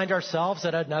just find ourselves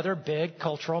at another big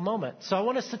cultural moment. So I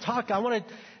want to talk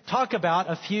about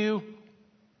a few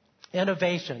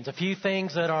innovations, a few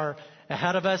things that are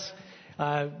ahead of us,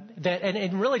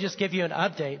 and really just give you an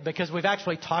update, because we've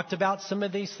actually talked about some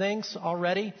of these things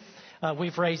already.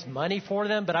 We've raised money for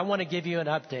them, but I want to give you an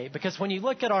update, because when you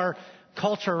look at our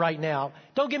culture right now,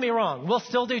 don't get me wrong, we'll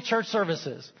still do church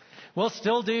services. We'll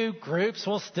still do groups.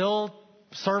 We'll still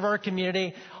serve our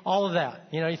community, all of that.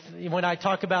 When I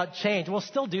talk about change, we'll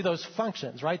still do those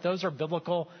functions, right? Those are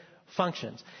biblical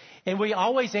functions. And we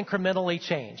always incrementally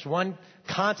change. One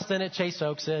constant at Chase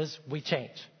Oaks is we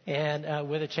change, and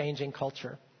with a changing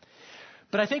culture.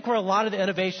 But I think where a lot of the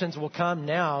innovations will come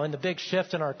now, and the big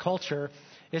shift in our culture,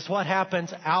 is what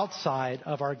happens outside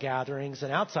of our gatherings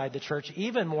and outside the church,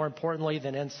 even more importantly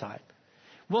than inside.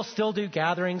 We'll still do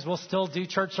gatherings. We'll still do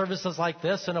church services like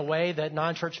this in a way that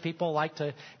non-church people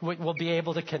will be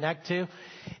able to connect to.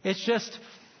 It's just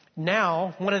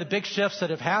now, one of the big shifts that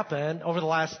have happened over the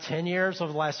last 10 years,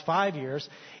 over the last 5 years,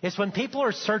 is when people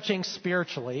are searching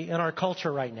spiritually in our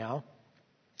culture right now.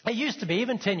 It used to be,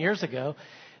 even 10 years ago,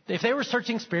 if they were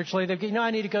searching spiritually, they'd go,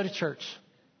 I need to go to church.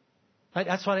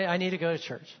 That's why I need to go to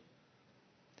church.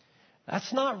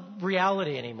 That's not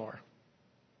reality anymore.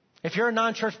 If you're a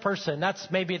non-church person, that's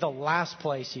maybe the last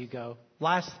place you go,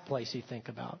 last place you think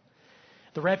about.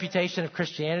 The reputation of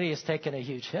Christianity has taken a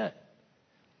huge hit.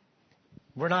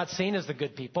 We're not seen as the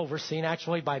good people. We're seen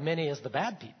actually by many as the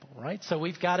bad people, right? So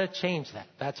we've got to change that.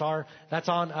 That's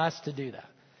on us to do that.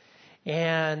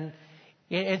 And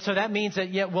so that means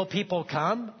that, will people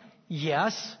come?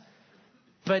 Yes,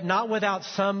 but not without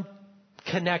some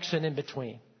connection in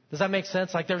between. Does that make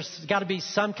sense? Like there's got to be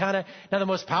some kind of, now the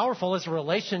most powerful is a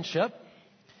relationship,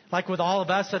 like with all of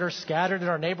us that are scattered in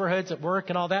our neighborhoods at work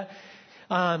and all that,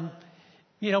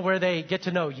 where they get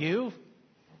to know you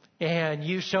and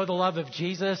you show the love of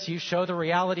Jesus, you show the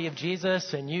reality of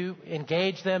Jesus, and you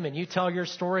engage them and you tell your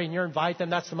story and you invite them.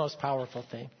 That's the most powerful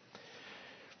thing.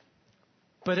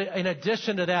 But in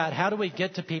addition to that, how do we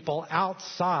get to people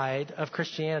outside of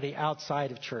Christianity,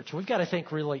 outside of church? We've got to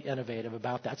think really innovative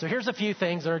about that. So here's a few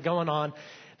things that are going on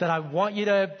that I want you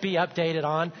to be updated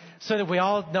on so that we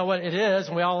all know what it is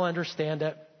and we all understand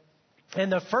it.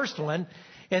 And the first one,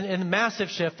 and the massive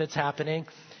shift that's happening,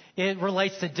 it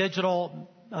relates to digital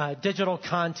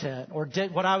content, or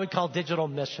what I would call digital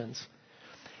missions.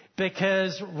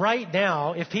 Because right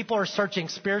now, if people are searching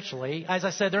spiritually, as I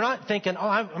said, they're not thinking,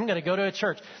 I'm going to go to a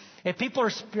church. If people are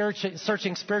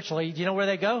searching spiritually, do you know where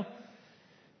they go?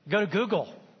 Go to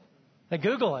Google. They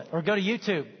Google it, or go to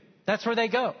YouTube. That's where they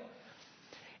go.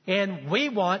 And we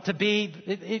want to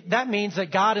be, that means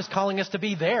that God is calling us to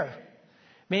be there.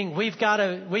 Meaning we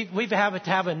have to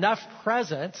have enough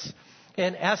presence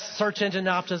in search engine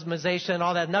optimization and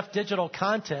all that, enough digital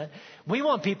content. We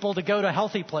want people to go to a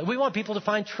healthy place. We want people to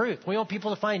find truth. We want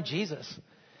people to find Jesus.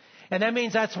 And that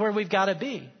means that's where we've got to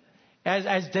be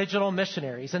as digital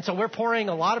missionaries. And so we're pouring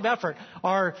a lot of effort.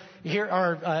 Our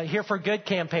Here for Good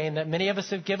campaign that many of us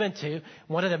have given to,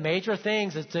 one of the major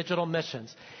things is digital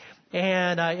missions.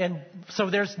 And so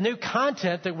there's new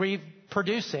content that we're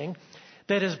producing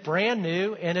that is brand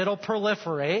new, and it'll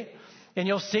proliferate. And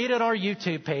you'll see it in our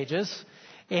YouTube pages,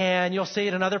 and you'll see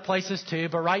it in other places too.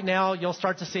 But right now, you'll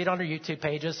start to see it on our YouTube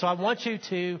pages. So I want you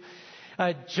to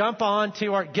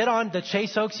get on the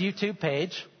Chase Oaks YouTube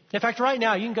page. In fact, right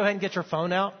now, you can go ahead and get your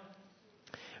phone out.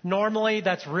 Normally,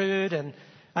 that's rude, and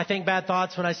I think bad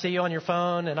thoughts when I see you on your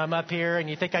phone, and I'm up here, and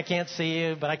you think I can't see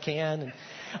you, but I can.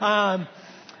 And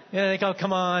they go,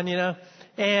 come on,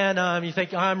 And you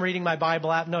think, I'm reading my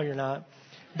Bible app. No, you're not.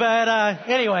 But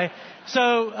anyway,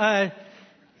 so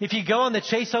if you go on the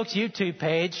Chase Oaks YouTube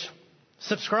page,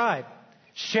 subscribe,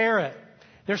 share it.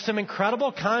 There's some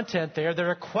incredible content there. There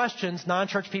are questions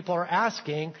non-church people are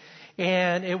asking,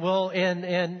 and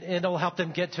it'll help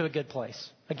them get to a good place.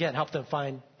 Again, help them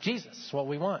find Jesus, what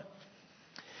we want.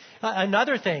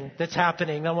 Another thing that's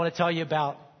happening I want to tell you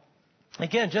about,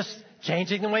 again, just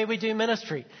changing the way we do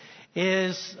ministry,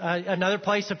 is another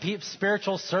place of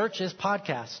spiritual search is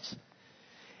podcasts.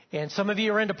 And some of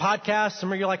you are into podcasts.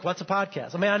 Some of you are like, what's a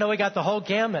podcast? I know we got the whole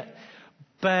gamut.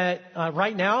 But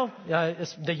right now,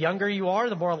 the younger you are,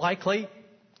 the more likely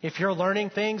If you're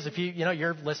learning things, if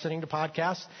you're listening to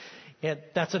podcasts,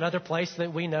 that's another place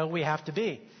that we know we have to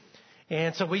be.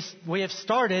 And so we have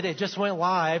started, it just went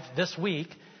live this week,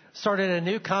 started a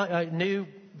new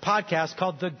podcast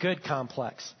called The Good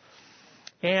Complex.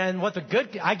 And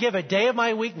I give a day of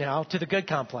my week now to The Good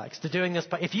Complex, to doing this.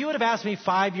 If you would have asked me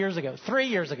 5 years ago, 3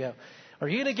 years ago, are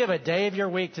you going to give a day of your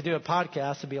week to do a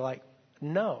podcast? I'd be like,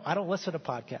 no, I don't listen to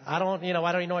podcasts. I don't even know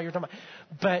what you're talking about.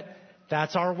 But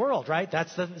that's our world, right?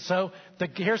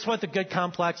 Here's what The Good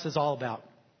Complex is all about.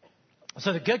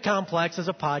 So The Good Complex is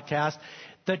a podcast.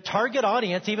 The target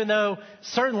audience, even though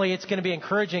certainly it's going to be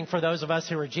encouraging for those of us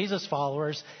who are Jesus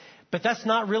followers, but that's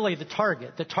not really the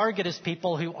target. The target is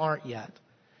people who aren't yet,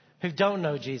 who don't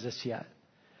know Jesus yet,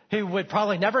 who would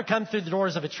probably never come through the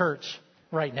doors of a church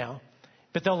right now,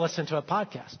 but they'll listen to a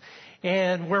podcast.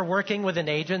 And we're working with an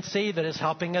agency that is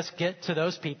helping us get to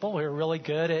those people who are really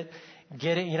good at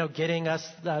getting us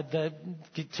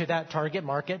to that target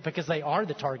market, because they are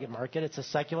the target market. It's a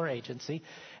secular agency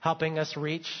helping us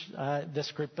reach this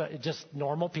group, just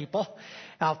normal people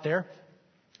out there.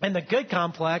 And the Good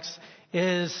Complex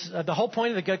is the whole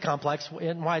point of the Good Complex,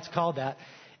 and why it's called that,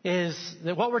 is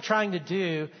that what we're trying to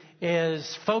do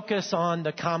is focus on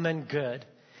the common good.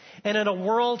 And in a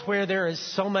world where there is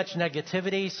so much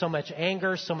negativity, so much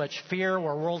anger, so much fear,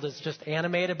 where our world is just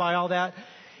animated by all that,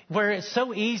 where it's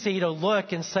so easy to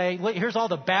look and say, here's all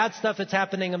the bad stuff that's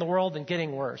happening in the world and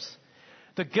getting worse.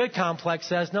 The Good Complex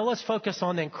says, no, let's focus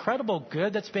on the incredible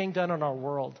good that's being done in our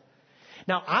world.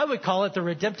 Now, I would call it the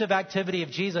redemptive activity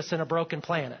of Jesus in a broken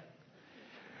planet.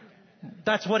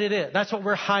 That's what it is. That's what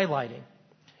we're highlighting.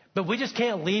 But we just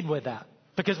can't lead with that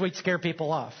because we'd scare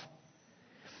people off.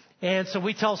 And so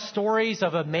we tell stories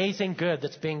of amazing good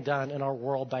that's being done in our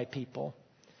world by people.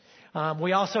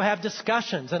 We also have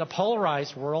discussions in a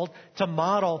polarized world to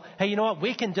model, hey, you know what?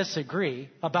 We can disagree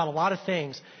about a lot of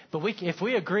things, but if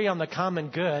we agree on the common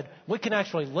good, we can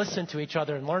actually listen to each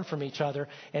other and learn from each other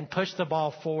and push the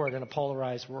ball forward in a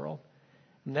polarized world.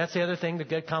 And that's the other thing the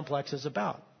Good Complex is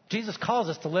about. Jesus calls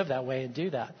us to live that way and do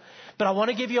that. But I want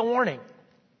to give you a warning.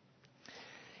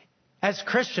 As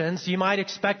Christians, you might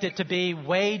expect it to be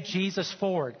way Jesus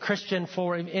forward, Christian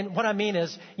forward. And what I mean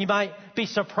is, you might be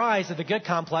surprised that the Good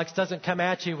Complex doesn't come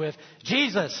at you with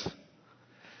Jesus,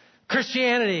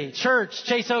 Christianity, church,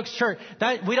 Chase Oaks Church.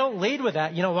 We don't lead with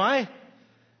that. You know why?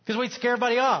 Because we'd scare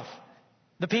everybody off,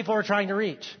 the people we're trying to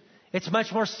reach. It's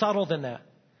much more subtle than that.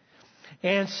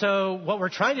 And so what we're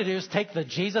trying to do is take the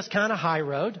Jesus kind of high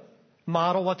road,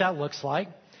 model what that looks like.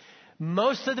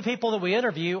 Most of the people that we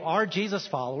interview are Jesus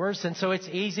followers, and so it's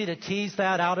easy to tease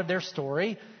that out of their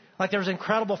story. Like there's an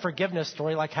incredible forgiveness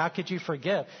story, like how could you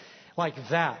forgive? Like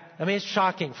that. I mean, it's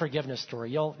shocking forgiveness story.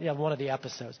 You'll have one of the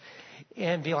episodes.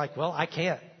 And be like, well, I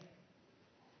can't.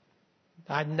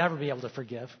 I'd never be able to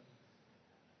forgive.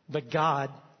 But God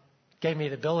gave me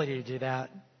the ability to do that,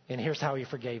 and here's how He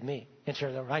forgave me. And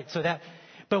share that, right?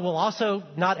 But we'll also,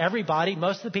 not everybody,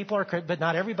 most of the people are, but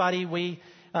not everybody we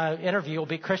interview will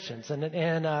be Christians, and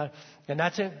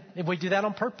that's it. We do that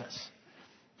on purpose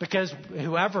because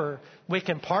whoever we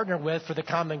can partner with for the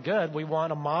common good, we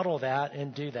want to model that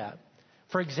and do that.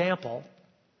 For example,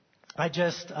 I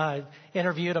just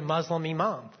interviewed a Muslim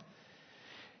imam,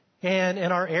 and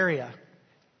in our area,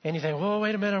 and you think, "Well,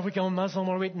 wait a minute, are we going Muslim?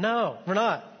 Or are we?" No, we're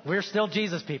not. We're still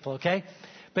Jesus people, okay?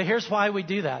 But here's why we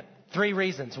do that. 3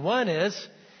 reasons. One is,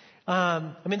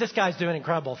 this guy's doing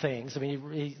incredible things.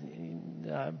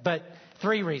 But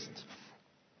 3 reasons.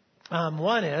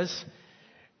 One is,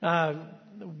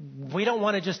 we don't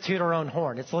want to just toot our own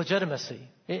horn. It's legitimacy.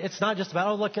 It's not just about,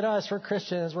 oh, look at us. We're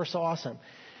Christians. We're so awesome.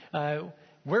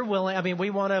 We're willing. We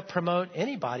want to promote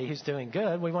anybody who's doing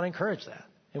good. We want to encourage that.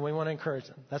 And we want to encourage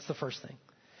them. That's the first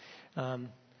thing.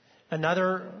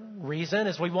 Another reason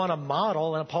is we want to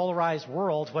model in a polarized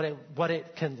world what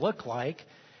it can look like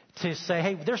to say,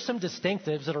 hey, there's some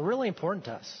distinctives that are really important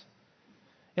to us.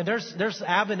 And there's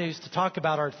avenues to talk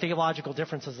about our theological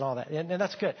differences and all that. And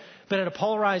that's good. But in a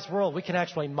polarized world, we can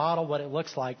actually model what it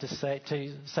looks like to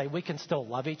say we can still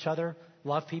love each other,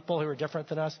 love people who are different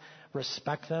than us,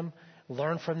 respect them,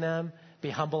 learn from them, be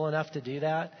humble enough to do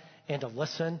that, and to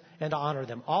listen and to honor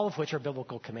them, all of which are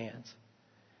biblical commands.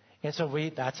 And so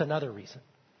that's another reason.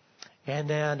 And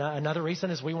then another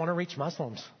reason is we want to reach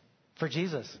Muslims for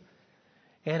Jesus.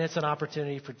 And it's an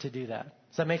opportunity to do that.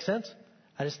 Does that make sense?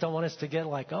 I just don't want us to get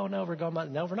like, oh, no, we're going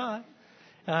Muslim. No, we're not.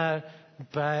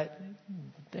 But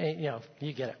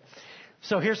you get it.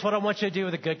 So here's what I want you to do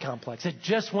with the Good Complex. It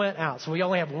just went out. So we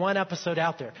only have 1 episode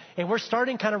out there. And we're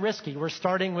starting kind of risky. We're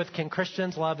starting with, can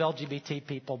Christians love LGBT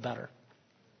people better?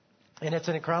 And it's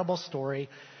an incredible story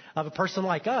of a person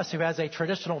like us who has a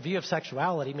traditional view of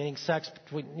sexuality, meaning sex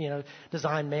between,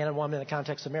 designed man and woman in the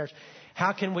context of marriage.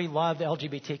 How can we love the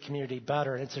LGBT community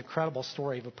better? And it's an incredible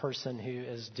story of a person who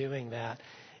is doing that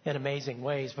in amazing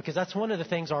ways, because that's one of the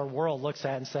things our world looks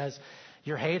at and says,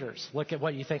 you're haters. Look at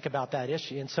what you think about that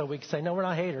issue. And so we can say, no, we're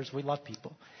not haters. We love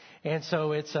people. And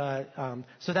so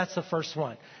so that's the first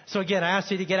one. So again, I asked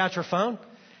you to get out your phone.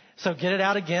 So get it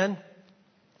out again.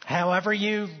 However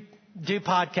you do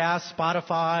podcasts,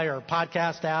 Spotify or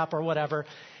podcast app or whatever,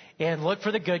 and look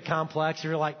for the Good Complex.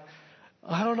 You're like,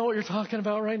 I don't know what you're talking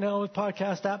about right now with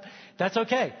podcast app. That's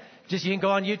okay. Just you can go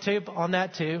on YouTube on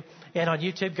that too. And on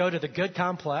YouTube, go to the Good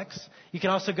Complex. You can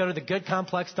also go to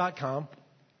thegoodcomplex.com.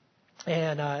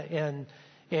 And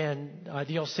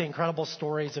you'll see incredible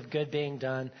stories of good being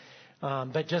done.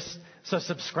 But so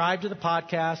subscribe to the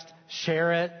podcast,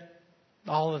 share it,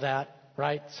 all of that,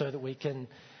 right? So that we can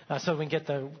get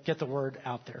the word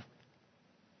out there.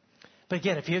 But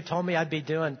again, if you had told me I'd be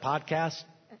doing podcasts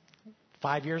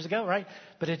 5 years ago, right?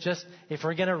 But if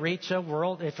we're going to reach a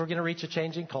world, if we're going to reach a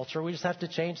changing culture, we just have to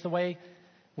change the way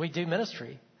we do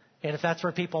ministry. And if that's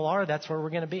where people are, that's where we're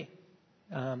going to be.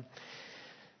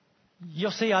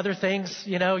 You'll see other things.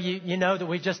 You know that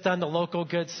we've just done the Local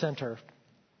Goods Center.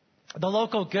 The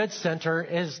Local Goods Center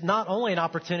is not only an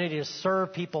opportunity to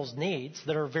serve people's needs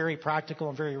that are very practical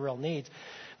and very real needs,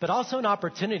 but also an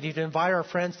opportunity to invite our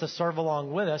friends to serve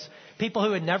along with us, people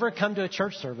who had never come to a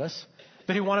church service,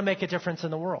 but who want to make a difference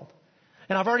in the world.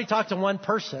 And I've already talked to one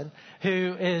person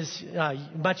who is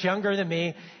much younger than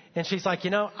me, and she's like,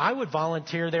 I would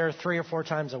volunteer there 3 or 4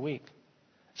 times a week.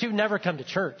 She would never come to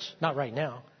church, not right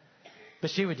now.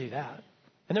 But she would do that.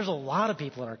 And there's a lot of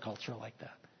people in our culture like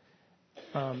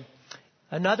that.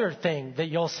 Another thing that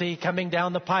you'll see coming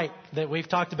down the pipe that we've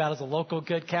talked about is a Local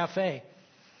Good Cafe,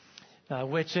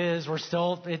 which is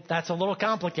that's a little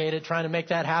complicated trying to make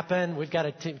that happen. We've got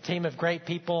a team of great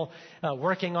people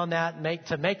working on that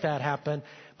to make that happen.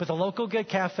 But the Local Good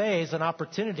Cafe is an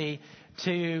opportunity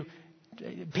to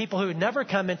people who would never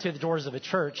come into the doors of a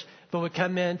church, but would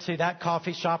come into that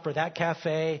coffee shop or that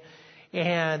cafe,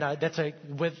 and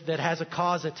that has a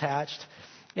cause attached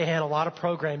and a lot of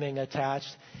programming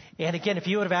attached. And again, if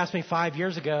you would have asked me 5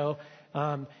 years ago,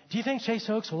 do you think Chase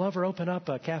Oaks will ever open up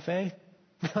a cafe?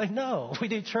 Like, no, we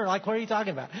do church. Like, what are you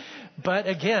talking about? But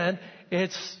again,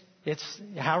 it's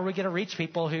how are we going to reach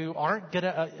people who aren't going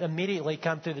to immediately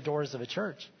come through the doors of a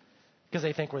church because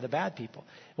they think we're the bad people?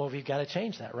 Well, we've got to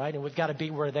change that, right? And we've got to be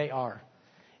where they are.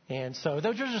 And so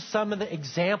those are just some of the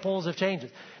examples of changes.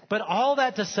 But all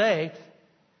that to say,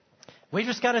 we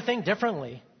just got to think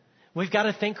differently. We've got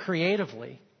to think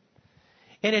creatively.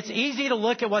 And it's easy to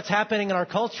look at what's happening in our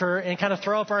culture and kind of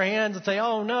throw up our hands and say,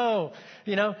 oh, no,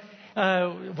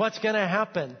 what's going to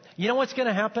happen? You know what's going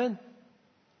to happen?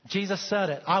 Jesus said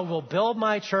it. I will build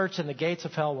my church and the gates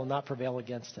of hell will not prevail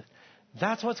against it.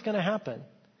 That's what's going to happen.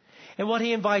 And what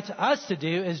he invites us to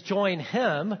do is join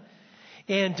him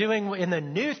in the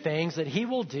new things that he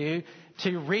will do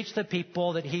to reach the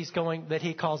people that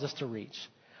he calls us to reach.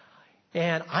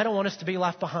 And I don't want us to be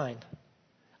left behind.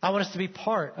 I want us to be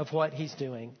part of what he's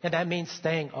doing. And that means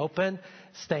staying open,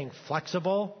 staying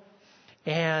flexible.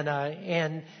 And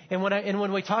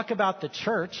when we talk about the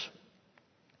church,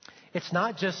 it's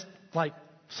not just like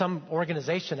some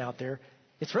organization out there.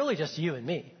 It's really just you and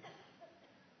me.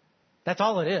 That's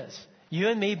all it is. You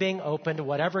and me being open to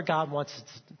whatever God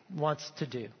wants to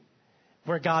do.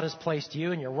 Where God has placed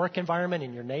you in your work environment,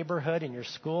 in your neighborhood, in your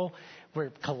school,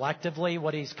 where collectively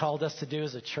what he's called us to do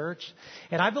as a church.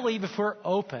 And I believe if we're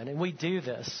open and we do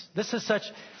this is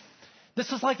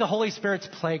like the Holy Spirit's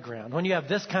playground. When you have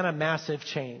this kind of massive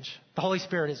change, the Holy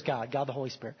Spirit is God the Holy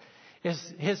Spirit,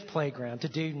 is his playground to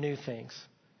do new things.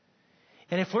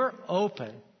 And if we're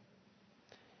open,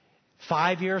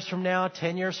 5 years from now,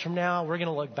 10 years from now, we're going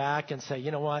to look back and say, you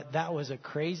know what, that was a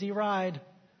crazy ride,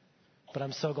 but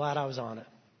I'm so glad I was on it.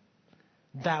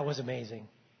 That was amazing.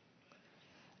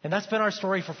 And that's been our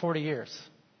story for 40 years.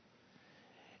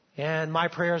 And my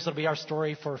prayer is it'll be our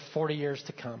story for 40 years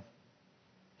to come.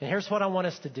 And here's what I want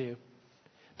us to do,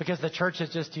 because the church is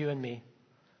just you and me.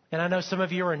 And I know some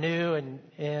of you are new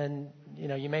and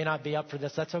you may not be up for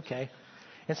this. That's okay.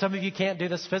 And some of you can't do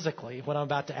this physically, what I'm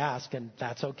about to ask, and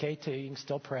that's okay too. You can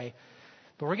still pray.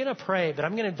 But we're going to pray, but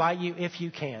I'm going to invite you, if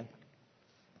you can,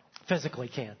 physically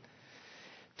can,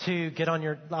 to get on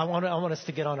I want us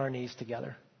to get on our knees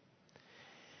together.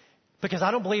 Because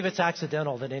I don't believe it's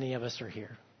accidental that any of us are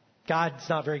here. God's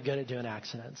not very good at doing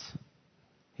accidents.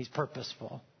 He's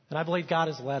purposeful. And I believe God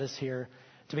has led us here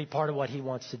to be part of what he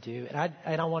wants to do.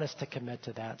 And I want us to commit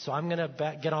to that. So I'm going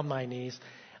to get on my knees.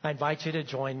 I invite you to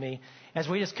join me as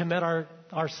we just commit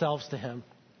ourselves to Him.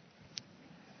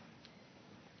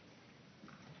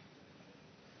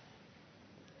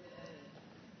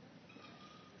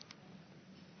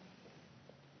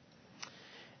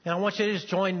 And I want you to just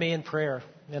join me in prayer,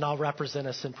 and I'll represent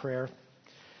us in prayer.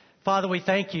 Father, we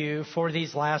thank you for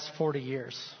these last 40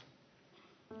 years.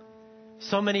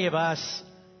 So many of us,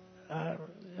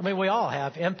 we all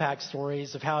have impact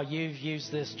stories of how you've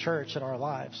used this church in our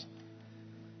lives.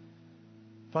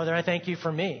 Father, I thank you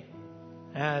for me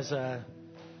as a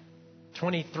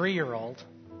 23-year-old,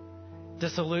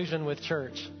 disillusioned with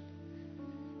church,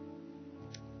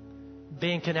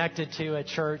 being connected to a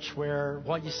church where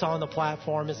what you saw on the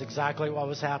platform is exactly what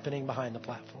was happening behind the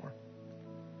platform.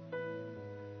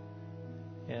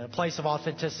 In a place of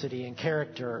authenticity and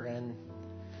character, and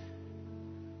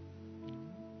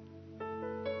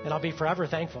I'll be forever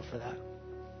thankful for that.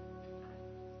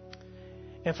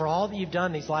 And for all that you've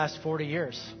done these last 40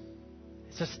 years.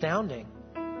 It's astounding.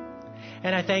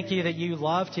 And I thank you that you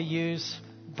love to use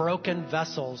broken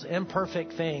vessels,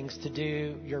 imperfect things, to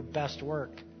do your best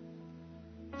work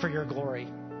for your glory.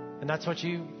 And that's what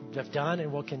you have done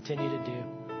and will continue to do.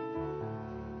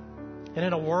 And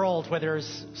in a world where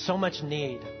there's so much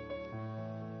need,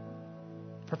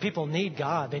 where people need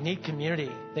God, they need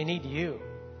community, they need you.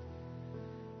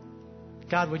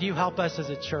 God, would you help us as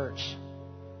a church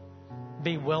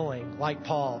be willing, like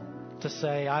Paul, to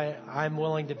say, I'm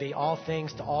willing to be all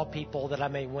things to all people that I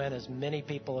may win as many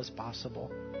people as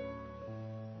possible.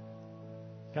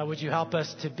 God, would you help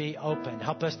us to be open,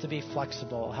 help us to be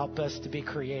flexible, help us to be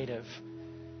creative.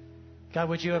 God,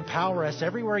 would you empower us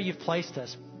everywhere you've placed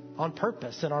us on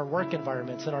purpose, in our work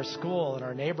environments, in our school, in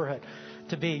our neighborhood,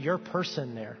 to be your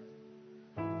person there.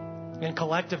 And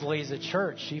collectively as a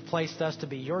church, you've placed us to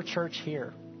be your church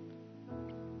here.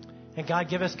 And God,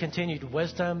 give us continued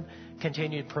wisdom,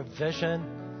 continued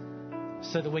provision,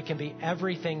 so that we can be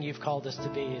everything you've called us to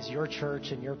be as your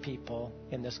church and your people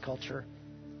in this culture.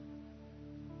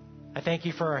 I thank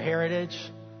you for our heritage,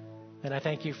 and I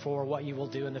thank you for what you will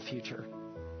do in the future.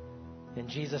 In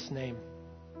Jesus' name,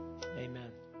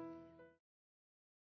 amen.